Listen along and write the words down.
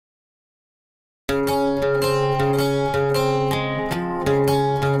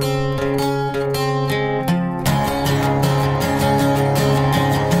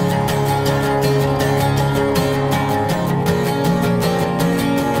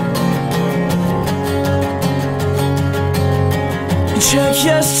Check,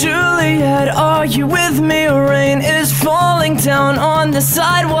 yes, Juliet, are you with me? Rain is falling down on the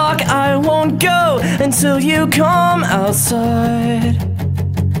sidewalk. I won't go until you come outside.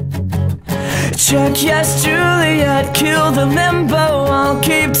 Check, yes, Juliet, kill the limbo. I'll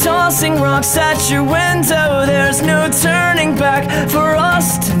keep tossing rocks at your window. There's no turning back for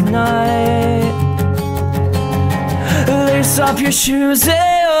us tonight. Lace up your shoes,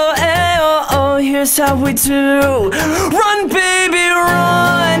 ayo, ayo, oh, here's how we do. Run, baby,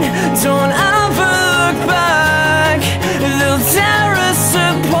 run, don't ever look back. They'll tear us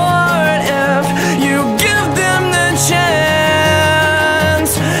apart if you give them the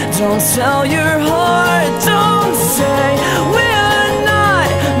chance. Don't sell your heart, don't say we're not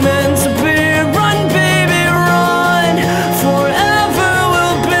meant to be. Run, baby, run, forever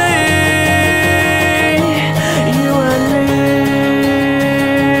will be you and me.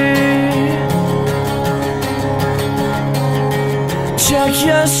 Check,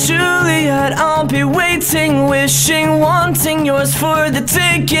 yes, Juliet, I'll be waiting, wishing, wanting, yours for the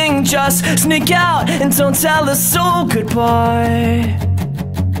taking. Just sneak out and don't tell a soul goodbye.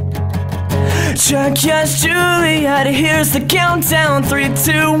 Check, yes, Juliet, here's the countdown. 3,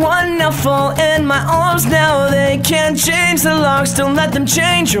 2, 1, now fall in my arms now. They can't change the locks, don't let them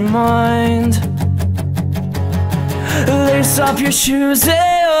change your mind. Lace up your shoes,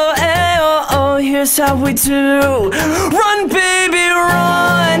 ayo, ayo, oh, here's how we do. Run, baby,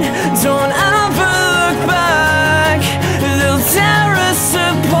 run, don't ever look back. They'll tear us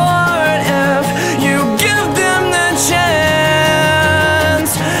apart if you give them the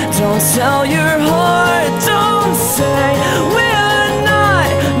chance. Don't sell your heart, don't say we're not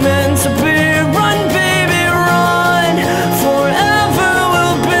meant to be. Run, baby, run, forever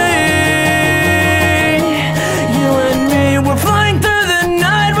will be you and me. We're flying through the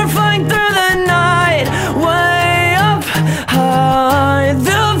night, we're flying through the night, way up high.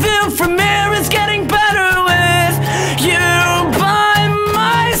 The view from here is getting better with you by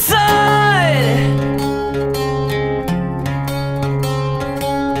my side.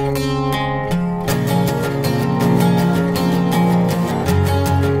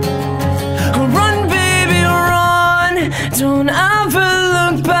 Run, baby, run, don't ever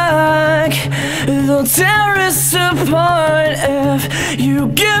look back. They'll tear us apart if you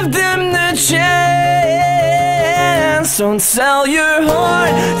give them the chance. Don't sell your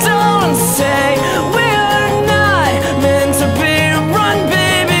heart, don't say we're